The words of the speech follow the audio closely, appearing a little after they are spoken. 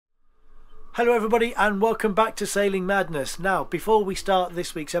Hello everybody and welcome back to Sailing Madness. Now, before we start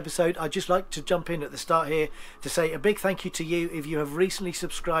this week's episode, I'd just like to jump in at the start here to say a big thank you to you if you have recently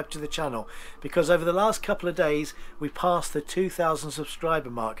subscribed to the channel, because over the last couple of days we passed the 2,000 subscriber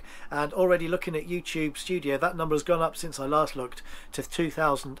mark, and already looking at YouTube Studio, that number has gone up since I last looked to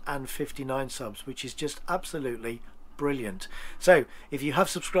 2,059 subs, which is just absolutely brilliant. So if you have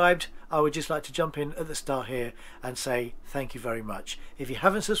subscribed, I would just like to jump in at the start here and say thank you very much. If you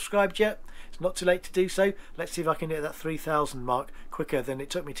haven't subscribed yet, it's not too late to do so. Let's see if I can hit that 3,000 mark quicker than it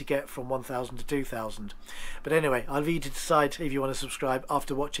took me to get from 1,000 to 2,000. But anyway, I'll leave you to decide if you want to subscribe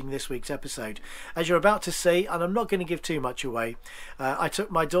after watching this week's episode. As you're about to see, and I'm not going to give too much away, I took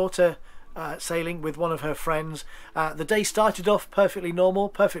my daughter sailing with one of her friends. The day started off perfectly normal,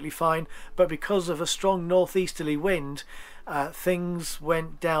 perfectly fine, but because of a strong northeasterly wind, things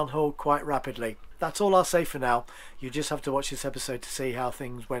went downhill quite rapidly. That's all I'll say for now. You just have to watch this episode to see how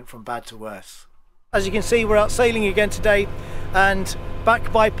things went from bad to worse. As you can see, we're out sailing again today, and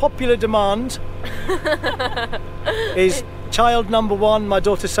back by popular demand is child number one, my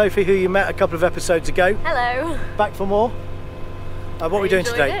daughter Sophie, who you met a couple of episodes ago. Hello. Back for more. What are we doing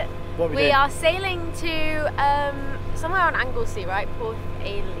today? We are sailing to somewhere on Anglesey, right? Porth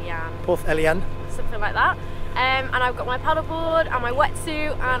Elian. Porth Elian. Something like that. And I've got my paddleboard and my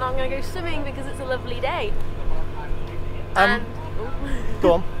wetsuit, and I'm going to go swimming because it's a lovely day.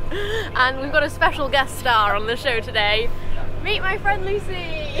 Go on. And we've got a special guest star on the show today. Meet my friend Lucy.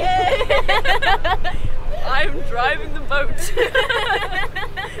 Yay! I'm driving the boat.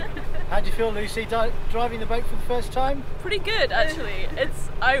 How do you feel, Lucy, driving the boat for the first time? Pretty good, actually.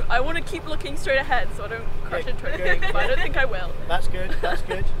 I want to keep looking straight ahead so I don't crash into anything, but I don't think I will. That's good, that's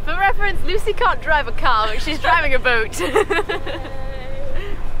good. For reference, Lucy can't drive a car, but she's driving a boat.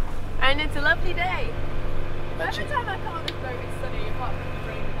 And it's a lovely day. Every time I come on this boat, it's sunny, apart from the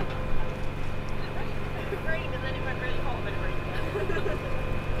rain. It rained and then it went really hot and then it rained.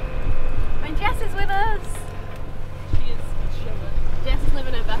 And Jess is with us. She is chilling. Jess is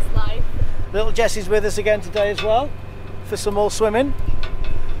living her best life. Little Jessie's with us again today as well for some more swimming.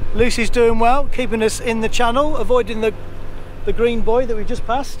 Lucy's doing well, keeping us in the channel, avoiding the green buoy that we just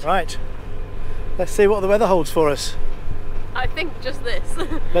passed. Right, let's see what the weather holds for us. I think just this.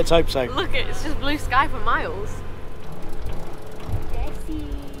 Let's hope so. Look, it's just blue sky for miles. Jessie.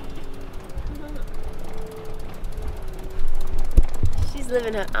 She's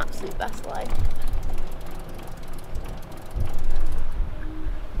living her absolute best life.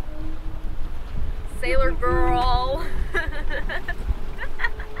 Sailor girl.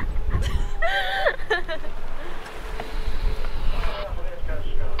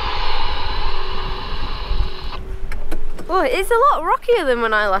 Oh, it's a lot rockier than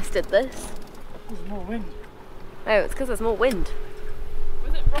when I last did this. There's more wind. Oh, it's because there's more wind.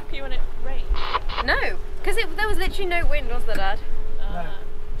 Was it rocky when it rained? No, because there was literally no wind, was there, Dad? No.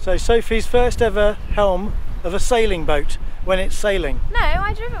 So Sophie's first ever helm of a sailing boat when it's sailing. No,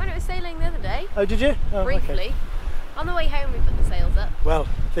 I drove it when it was sailing the other day. Oh, did you? Oh, briefly. Okay. On the way home we put the sails up. Well,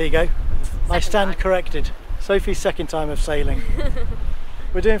 there you go. I stand time. corrected. Sophie's second time of sailing.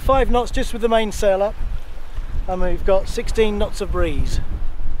 We're doing 5 knots just with the main sail up, and we've got 16 knots of breeze.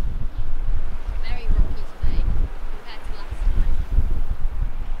 Very rocky today compared to last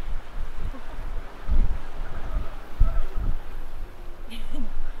time.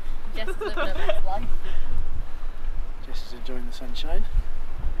 Jess is living her best life. Jess is enjoying the sunshine.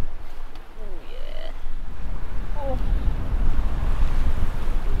 Oh yeah. Oh.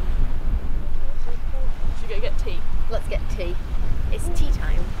 Should we go get tea? Let's get tea. It's tea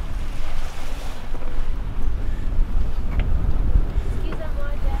time.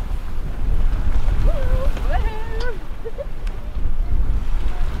 Excuse-moi, Jess. Woohoo!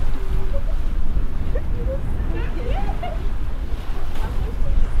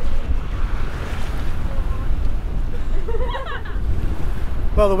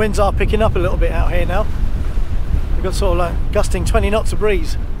 Well, the winds are picking up a little bit out here now. We've got sort of like gusting 20 knots of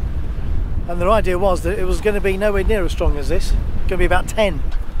breeze. And the idea was that it was going to be nowhere near as strong as this. It's going to be about 10.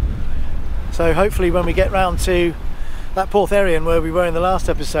 So hopefully when we get round to that Porth Elian where we were in the last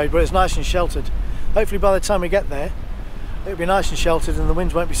episode, where it's nice and sheltered, hopefully by the time we get there, it'll be nice and sheltered and the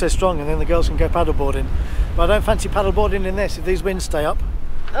winds won't be so strong, and then the girls can go paddleboarding. But I don't fancy paddleboarding in this if these winds stay up.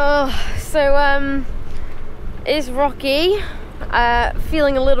 Oh, so it's rocky.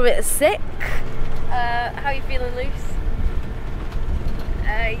 Feeling a little bit sick. How are you feeling, Luce?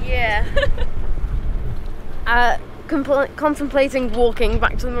 Yeah. Contemplating walking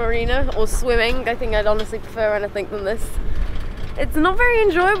back to the marina or swimming. I think I'd honestly prefer anything than this. It's not very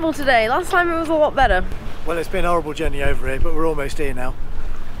enjoyable today. Last time it was a lot better. Well, it's been a horrible journey over here, but we're almost here now.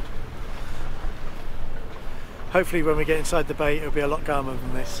 hopefully when we get inside the bay it'll be a lot calmer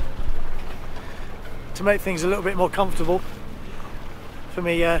than this. To make things a little bit more comfortable for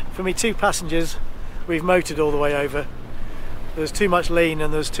me 2 passengers, we've motored all the way over. There's too much lean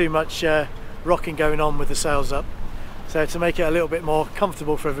and there's too much rocking going on with the sails up, so to make it a little bit more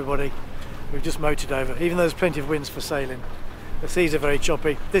comfortable for everybody, we've just motored over, even though there's plenty of winds for sailing. The seas are very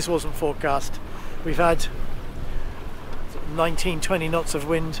choppy. This wasn't forecast. We've had 19-20 knots of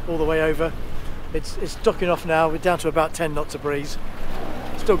wind all the way over. It's ducking off now. We're down to about 10 knots of breeze,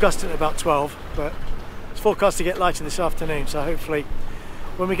 still gusting at about 12, but it's forecast to get lighter this afternoon, so hopefully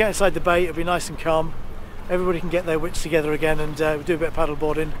when we get inside the bay it'll be nice and calm. Everybody can get their wits together again and we'll do a bit of paddle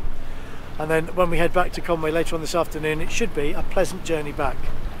boarding, and then when we head back to Conway later on this afternoon it should be a pleasant journey back,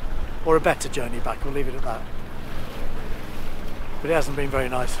 or a better journey back, we'll leave it at that. But it hasn't been very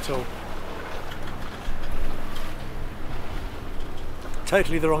nice at all.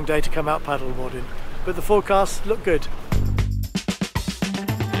 Totally the wrong day to come out paddle boarding, but the forecasts look good.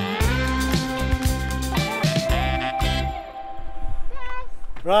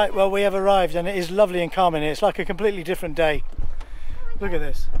 Right, well we have arrived and it is lovely and calm in here. It's like a completely different day. Look at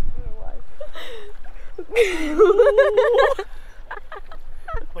this.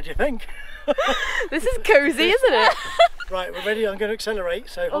 What do you think? This is cosy, isn't it? Right, we're ready. I'm going to accelerate,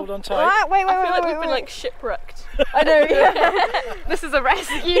 so hold on tight. Wait, I feel like we've been like shipwrecked. I know, yeah. This is a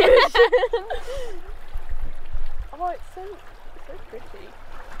rescue. Oh, it's so pretty.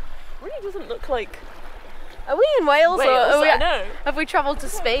 Really doesn't look like Are we in Wales, or are we, I know. have we travelled to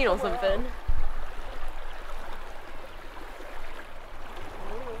Spain or something?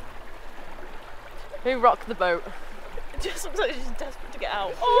 Who rocked the boat? It just looks like she's desperate to get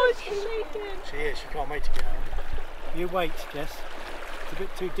out. Oh, she's shaking. She is, she can't wait to get out. You wait, Jess. It's a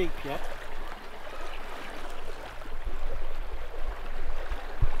bit too deep yet.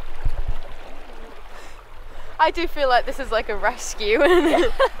 I do feel like this is like a rescue.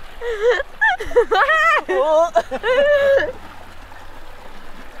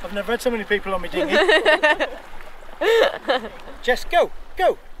 I've never had so many people on my dinghy. Jess, go,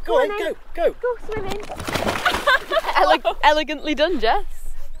 go, go on, go, go. Go swimming. Elegantly done, Jess.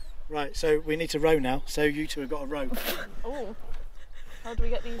 Right, so we need to row now, so you two have got a row. Oh, how do we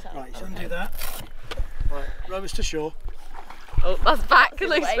get these out? Right, so undo that. Right, row us to shore. Oh, that's back. At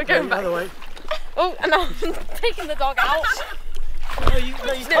least we're going The back. other way. Oh, and I'm taking the dog out. No, you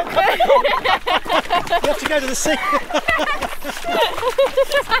can't come back on. You have to go to the sea.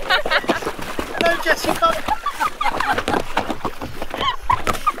 No, Jess, you can't.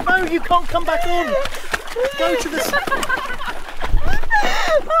 No, you can't come back on. Go to the sea.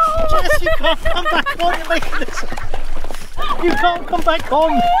 Jess, you can't come back on. You're making this. You can't come back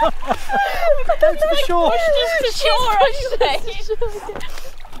on. Go to the shore. Just to shore, I say.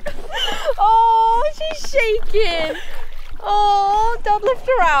 Oh, she's shaking. Oh, don't lift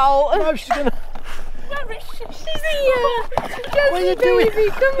her out. No, she's gonna. She's here. What are you Jessie, doing? baby,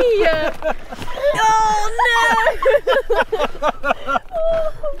 come here. Oh no.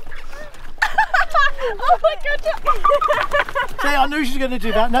 Oh my god. See, I knew she was going to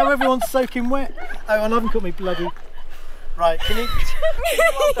do that. Now everyone's soaking wet. Oh, and I haven't got me bloody. Right, can you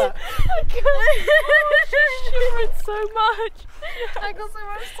hold that? I can't. Oh, she's shivering so much. I got so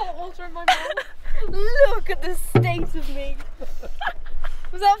much salt water in my mouth. Look at the state of me.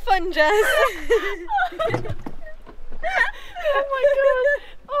 Was that fun, Jess? Oh my god.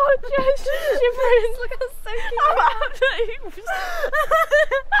 Oh, Jess, she's shivering. Look how soaking I'm absolutely.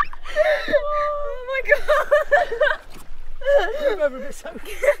 Oh my god. Move over a bit, soak.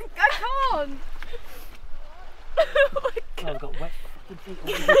 I can't. Oh my Oh, god. I've got wet fucking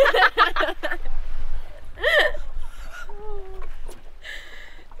feet.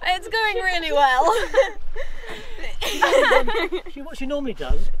 It's going really well. What she normally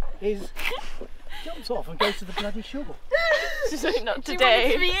does is jumps off and goes to the bloody shore. She's like, not She today.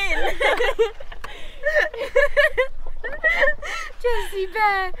 wanted to be in. Jessie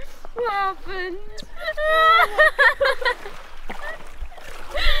Bear, what happened?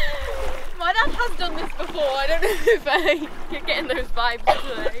 My dad has done this before. I don't know if you're getting those vibes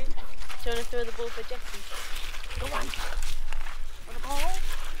today. Do you want to throw the ball for Jessie? Go on. On the ball.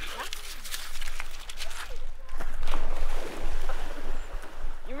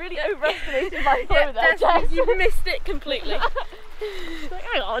 You really overestimated my throw Yeah, there, Jessie, Jess. you missed it completely. Like,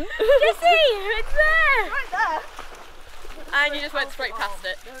 hang on. Jessie, it's there. Right there. And you just went straight past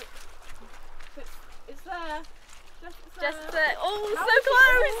it. It's there. Just there. Oh, so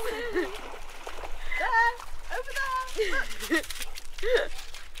close. There. Over there.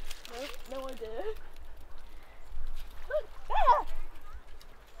 No idea. Look, there.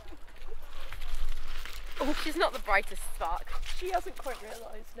 Oh, she's not the brightest spark. She hasn't quite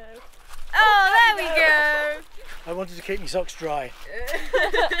realised, no. Oh, there we go. I wanted to keep my socks dry.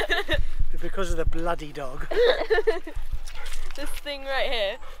 Because of the bloody dog. This thing right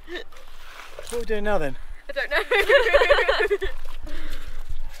here. What are we doing now then? I don't know.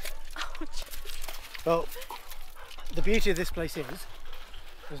 Well, the beauty of this place is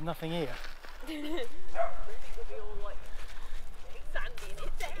there's nothing here. Will be all like sandy and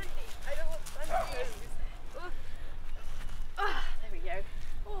it's sandy. I don't want sandy shoes. There we go.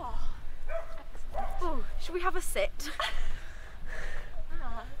 Oh, Oh, should we have a sit?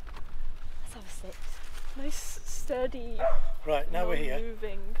 Let's have a sit. nice, sturdy, Right, now we're here.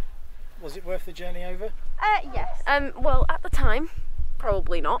 moving. Was it worth the journey over? Yes. Well, at the time,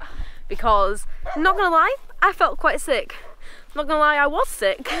 probably not, because not gonna lie, I felt quite sick. Not gonna lie, I was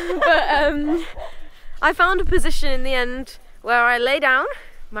sick, but I found a position in the end where I lay down,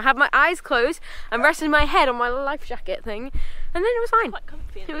 I had my eyes closed, and rested my head on my life jacket thing, and then it was fine. Quite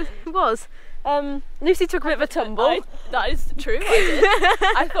comfy. It was. Lucy took a bit of a tumble. That is true, I did.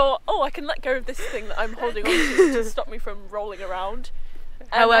 I thought, oh, I can let go of this thing that I'm holding on to stop me from rolling around. And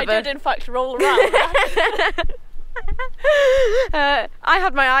However, I did in fact roll around. I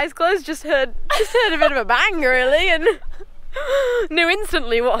had my eyes closed, just heard a bit of a bang really, and knew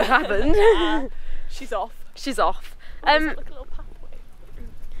instantly what had happened. She's off. She's off. There's like a little pathway.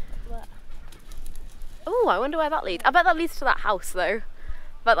 There. Oh, I wonder where that leads. I bet that leads to that house though.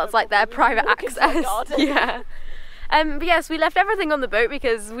 But that's like their private walk into their access. garden. Yeah. But yes, we left everything on the boat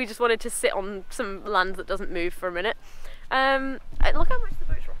because we just wanted to sit on some land that doesn't move for a minute. Look how much the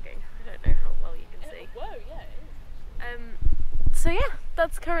boat's rocking. I don't know how well you can see. Whoa, yeah, it is. So yeah,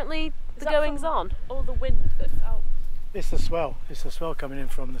 that's currently the that goings from- on. All the wind that's out. It's the swell. It's the swell coming in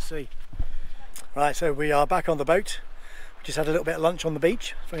from the sea. Right, so we are back on the boat. We just had a little bit of lunch on the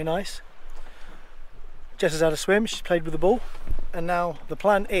beach. Very nice. Jess has had a swim. She's played with the ball. And now the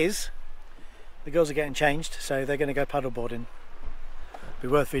plan is the girls are getting changed, so they're going to go paddleboarding. Be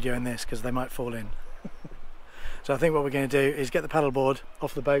worth videoing this because they might fall in. So I think what we're going to do is get the paddleboard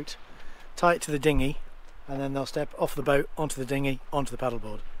off the boat, tie it to the dinghy, and then they'll step off the boat onto the dinghy, onto the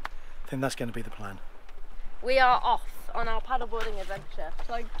paddleboard. I think that's going to be the plan. We are off on our paddleboarding adventure.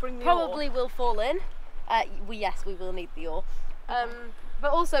 Shall I bring the Probably will fall in. Yes, we will need the oar.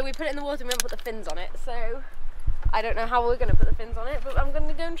 But also we put it in the water and we haven't put the fins on it, so I don't know how we're going to put the fins on it, but I'm going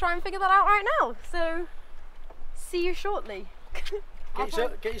to go and try and figure that out right now. So, see you shortly.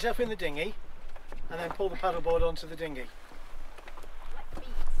 Get yourself in the dinghy and then pull the paddleboard onto the dinghy.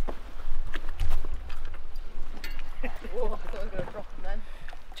 Oh, I thought I was going to drop them then.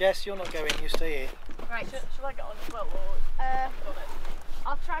 Jess, you're not going, you stay here. Right, Shall I get on as well? Or got it?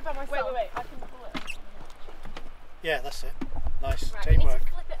 I'll try by myself. Wait, I can pull it. Yeah, that's it. Nice, Right, we need teamwork.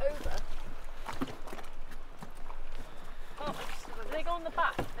 to flip it over. Oh, do they go on the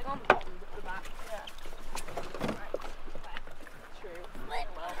back? They go on the bottom of the back. Yeah. True. Flip.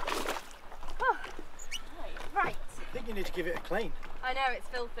 Well. Right. I think you need to give it a clean. I know, it's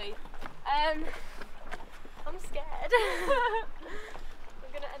filthy. I'm scared.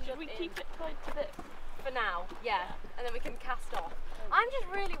 I'm going to end Should up we in... keep it tied to this? For now, yeah. And then we can cast off. I'm just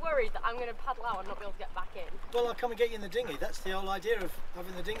really worried that I'm going to paddle out and not be able to get back in. Well, I'll come and get you in the dinghy. That's the whole idea of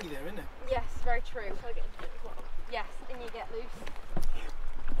having the dinghy there, isn't it? Yes, very true. Shall I get into it as well? Yes, and you get loose.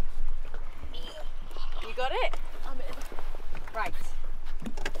 You got it? I'm in. Right.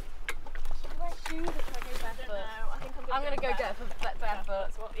 Should I wear shoes or should I go barefoot? No, I think I'm going to go barefoot. barefoot.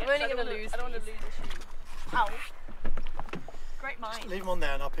 Yeah, I'm only I don't going to wanna- lose I don't want to these. lose the shoes. Ow. Great mind. Leave them on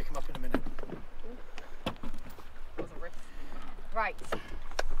there and I'll pick them up in a minute. That was a risk. Right.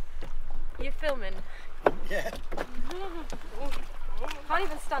 You're filming. Yeah. Can't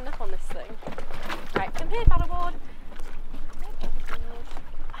even stand up on this thing. Right, come here, paddleboard.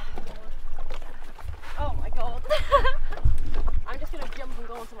 Oh my god. I'm just going to jump and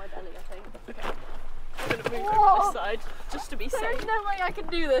go onto my belly, I think. Okay. I'm going to move Whoa. over this side just to be safe. There's no way I can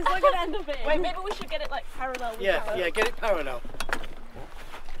do this. I'm going to end up in. Wait, maybe we should get it like parallel with Yeah, the yeah, get it parallel. I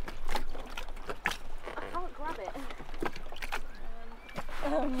can't grab it.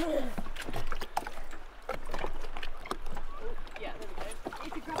 Yeah, there we go.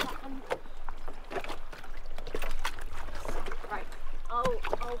 You could grab that hand. Right. I'll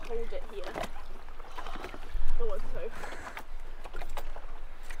hold it here. Go on, so.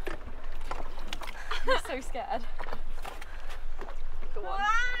 I'm so scared. Go on.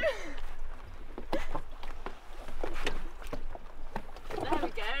 There we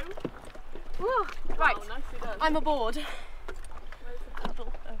go. Whew. Right. Wow, nicely done. I'm aboard. Where's the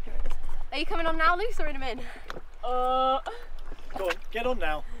paddle? Oh, here it is. Are you coming on now, Luce, or in a min? Go on, get on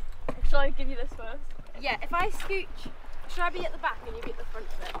now. Shall I give you this first? Yeah, if I scooch, should I be at the back and you be at the front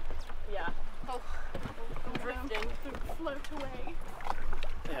of it? Yeah. Oh, I'm drifting. Don't float away.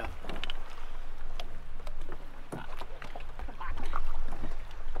 Yeah. Come back.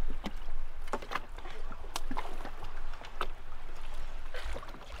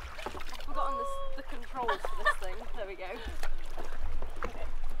 I've forgotten the controls for this thing. There we go. Okay.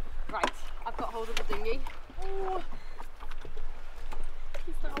 Right, I've got hold of the dinghy. Oh.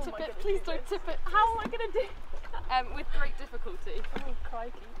 Please don't tip it. Please don't tip it. How am I going to do? With great difficulty. Oh,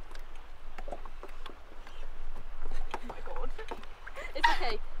 crikey. Oh my god. It's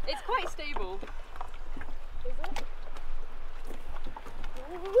okay. It's quite stable. Is it?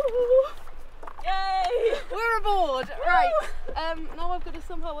 Ooh. Yay! We're aboard. Right. Now I've got to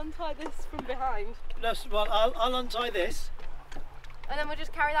somehow untie this from behind. Well, I'll untie this. And then we'll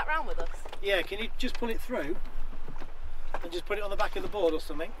just carry that round with us. Yeah, can you just pull it through? And just put it on the back of the board or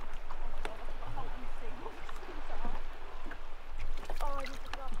something?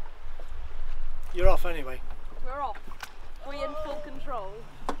 You're off anyway. We're off. We're in full control.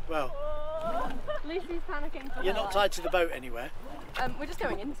 Well, Lucy's panicking for you're her not life. tied to the boat anywhere. We're just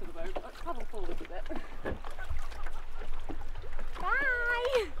going into the boat. Let's paddle forward a bit.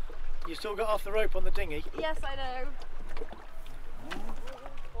 Bye! You still got off the rope on the dinghy. Yes, I know.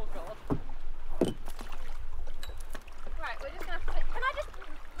 Oh god. Right, we're just going to have to... Can I just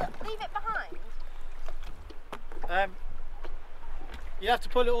leave it behind? You have to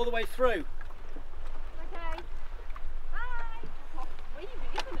pull it all the way through. Okay. Bye! Wavy,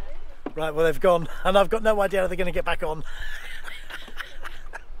 isn't it? Right, well they've gone, and I've got no idea how they're going to get back on.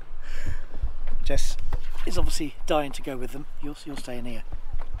 Jess is obviously dying to go with them. You're staying here.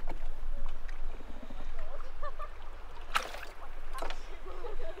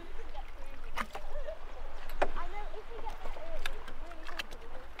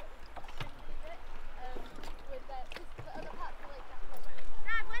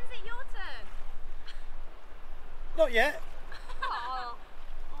 Dad, when's it your turn? Not yet. Oh.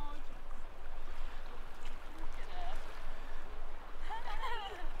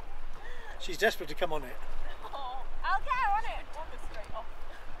 She's desperate to come on it. I'll get her on it. One is straight off.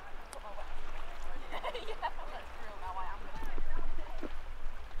 Got my wet ready. Yeah, that's real now. I am going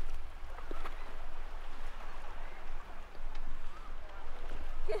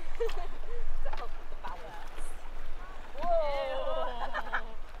to help with the balance. Whoa!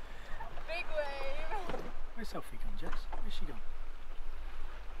 Big wave. Where's Sophie gone, Jess? Where's she gone?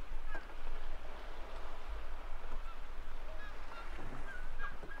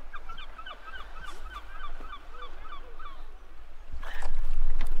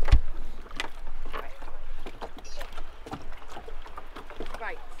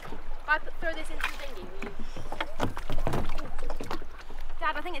 Right. If I throw this into the dinghy, will you...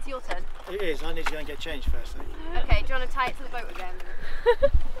 Dad, I think it's your turn. It is. I need to go and get changed first though. Okay, do you want to tie it to the boat again?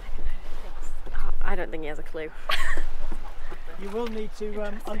 I don't think he has a clue. You will need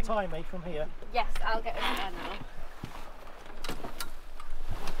to untie me from here. Yes, I'll get over there now.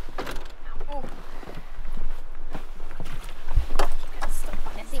 Oh. Get stuck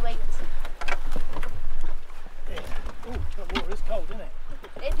on this. Wait. Yeah. Oh, that water is cold, isn't it?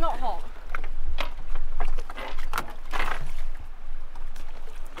 It's not hot.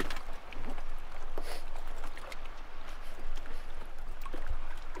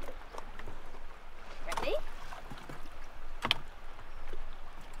 Ready?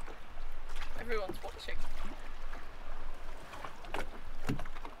 Everyone's watching. I'm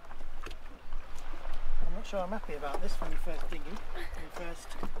not sure I'm happy about this from your first dinghy, your first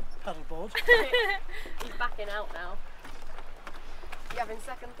paddleboard. He's backing out now. You having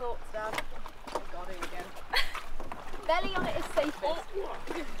second thoughts, Dad? Oh God, here we go. Belly on it is safest. Oh.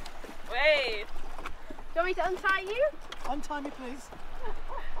 Wait. Do you want me to untie you? Untie me, please.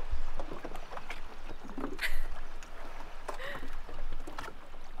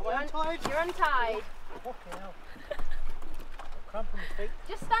 Am I untied? You're untied. Fucking hell. Cramp on my feet.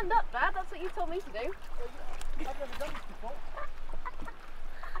 Just stand up, Dad. That's what you told me to do. I've never done this before.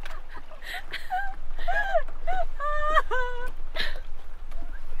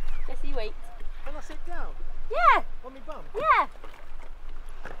 Jesse, wait. Can I sit down? Yeah, On my bum? yeah.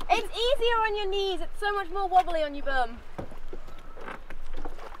 It's easier on your knees. It's so much more wobbly on your bum.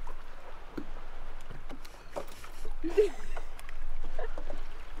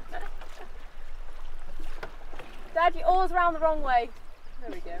 Dad, your oar's round the wrong way.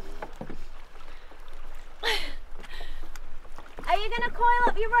 There we go. Are you going to coil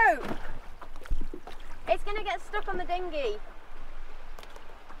up your rope? It's going to get stuck on the dinghy.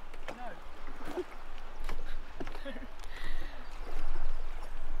 No.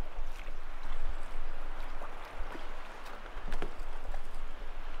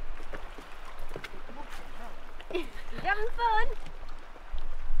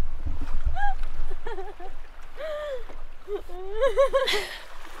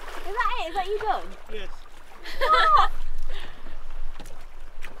 that it? Is that you done? Yes.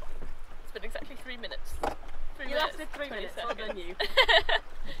 It's been exactly 3 minutes. You lasted 3 minutes, well done you.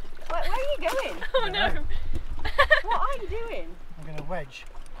 Where are you going? Oh no. What are you doing? I'm going to wedge.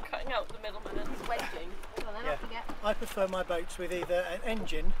 Cutting out the middleman. He's wedging. Well, then Yeah. off you get. I prefer my boats with either an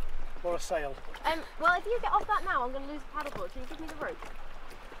engine or a sail. Well, if you get off that now, I'm going to lose the paddleboard. Can you give me the rope?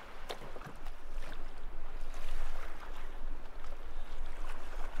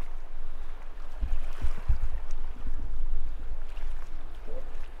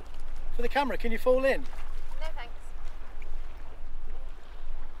 For the camera, can you fall in? No, thanks.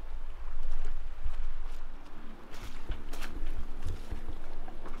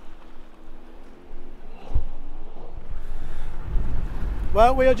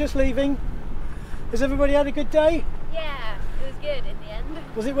 Well, we are just leaving. Has everybody had a good day? Yeah, it was good in the end.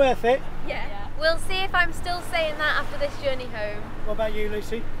 Was it worth it? Yeah. We'll see if I'm still saying that after this journey home. What about you,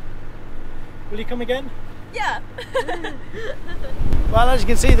 Lucy? Will you come again? Yeah. Well, as you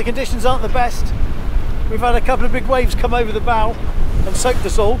can see, the conditions aren't the best. We've had a couple of big waves come over the bow and soaked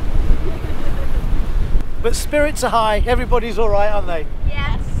us all. But spirits are high, everybody's all right, aren't they?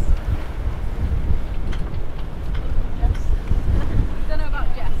 Yes. Don't know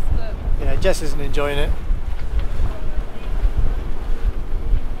about Jess, but Yeah, Jess isn't enjoying it.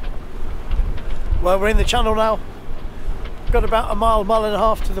 Well, we're in the channel now. Got about a mile and a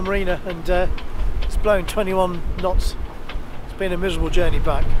half to the marina, and it's blowing 21 knots. It's been a miserable journey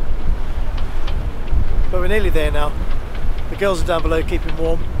back. But we're nearly there now. The girls are down below keeping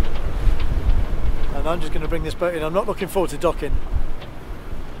warm. And I'm just going to bring this boat in. I'm not looking forward to docking.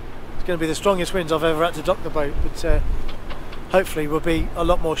 It's going to be the strongest winds I've ever had to dock the boat, but hopefully we'll be a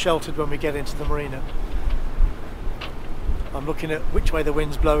lot more sheltered when we get into the marina. I'm looking at which way the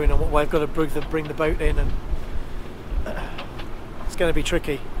wind's blowing and what way I've got to bring the boat in, and it's going to be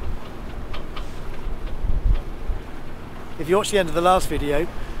tricky. If you watched the end of the last video,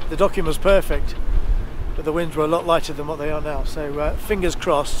 the docking was perfect, but the winds were a lot lighter than what they are now, so fingers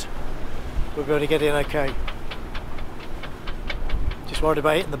crossed we'll be able to get in okay. Just worried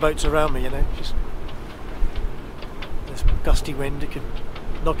about hitting the boats around me, you know, just this gusty wind, it could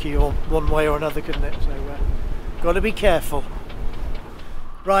knock you one way or another, couldn't it? So got to be careful.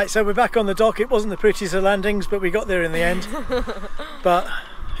 Right, so we're back on the dock. It wasn't the prettiest of landings, but we got there in the end. But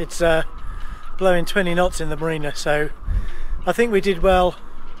it's blowing 20 knots in the marina, so I think we did well.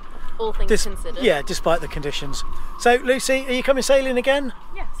 All things considered. Yeah, despite the conditions. So, Lucy, are you coming sailing again?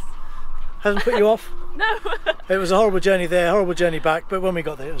 Yes. Hasn't put you off? No. It was a horrible journey there, horrible journey back, but when we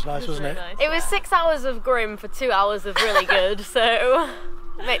got there it was nice, wasn't it? Nice. It was 6 hours of grim for 2 hours of really good, so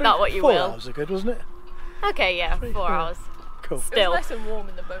make that what you 4 will. hours are good, wasn't it? Okay, yeah, 4 cool. hours. Cool. It Still. was nice and warm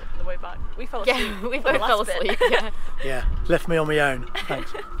in the boat on the way back. We fell asleep. Yeah, we for the both fell last bit. asleep, yeah. Yeah, left me on my own.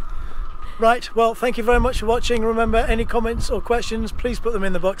 Thanks. Right, well, thank you very much for watching. Remember, any comments or questions, please put them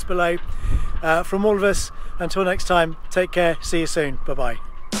in the box below. From all of us, until next time, take care, see you soon. Bye-bye.